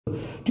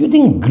Do you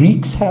think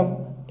Greeks have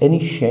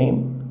any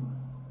shame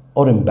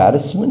or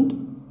embarrassment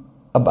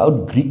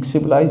about Greek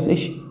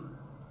civilization?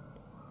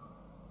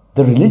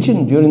 The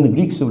religion during the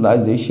Greek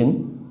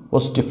civilization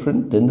was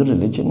different than the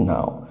religion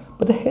now,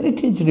 but the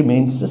heritage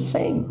remains the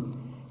same.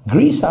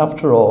 Greece,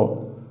 after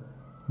all,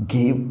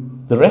 gave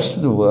the rest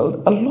of the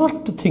world a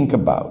lot to think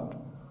about,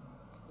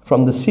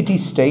 from the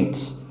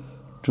city-states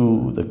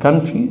to the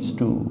countries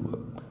to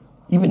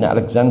even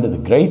Alexander the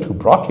Great, who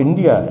brought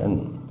India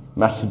and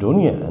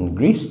Macedonia and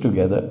Greece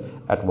together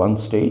at one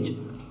stage.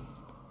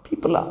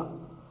 People are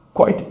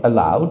quite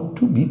allowed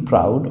to be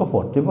proud of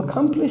what they've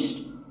accomplished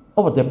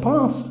or what their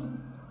past.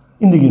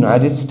 In the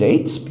United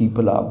States,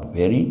 people are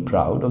very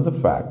proud of the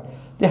fact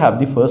they have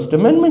the First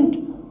Amendment,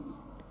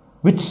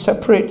 which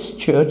separates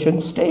church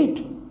and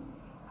state.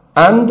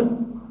 And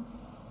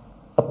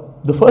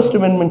the First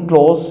Amendment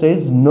clause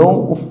says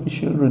no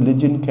official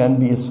religion can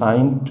be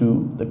assigned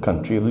to the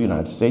country of the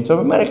United States of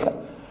America.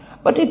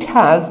 But it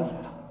has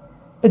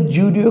a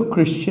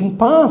Judeo-Christian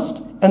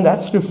past, and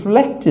that's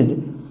reflected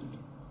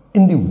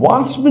in the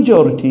vast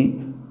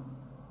majority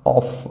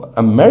of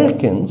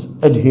Americans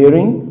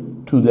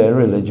adhering to their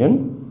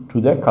religion,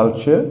 to their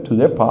culture, to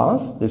their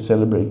past. They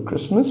celebrate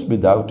Christmas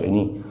without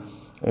any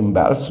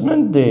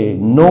embarrassment. They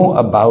know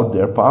about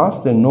their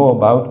past. They know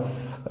about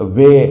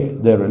where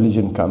their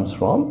religion comes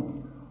from.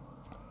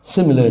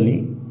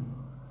 Similarly,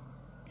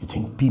 you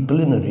think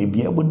people in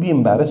Arabia would be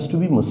embarrassed to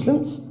be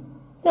Muslims?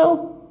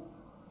 No.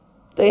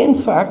 They in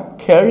fact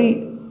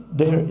carry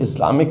their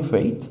Islamic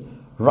faith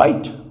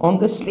right on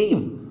their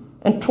sleeve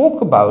and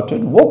talk about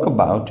it, walk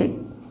about it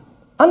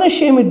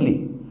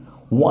unashamedly.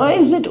 Why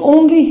is it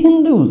only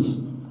Hindus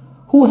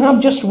who have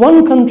just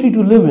one country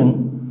to live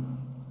in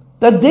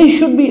that they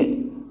should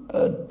be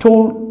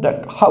told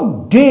that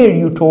how dare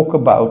you talk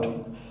about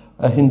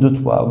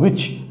Hindutva,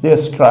 which they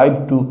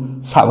ascribe to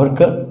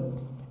Savarkar,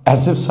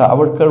 as if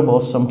Savarkar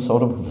was some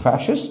sort of a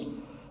fascist?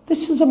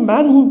 This is a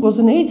man who was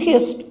an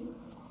atheist,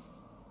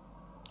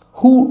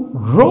 who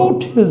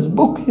wrote his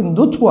book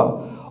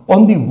Hindutva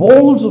on the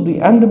walls of the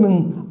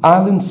Andaman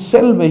Island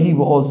cell where he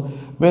was,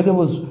 where there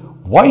was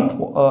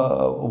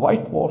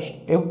whitewashed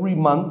every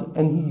month,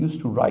 and he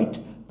used to write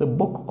the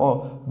book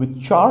with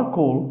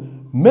charcoal,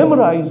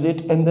 memorize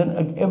it, and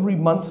then every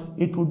month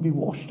it would be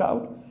washed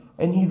out.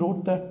 And he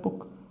wrote that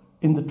book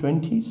in the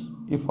 20s,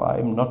 if I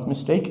am not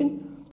mistaken.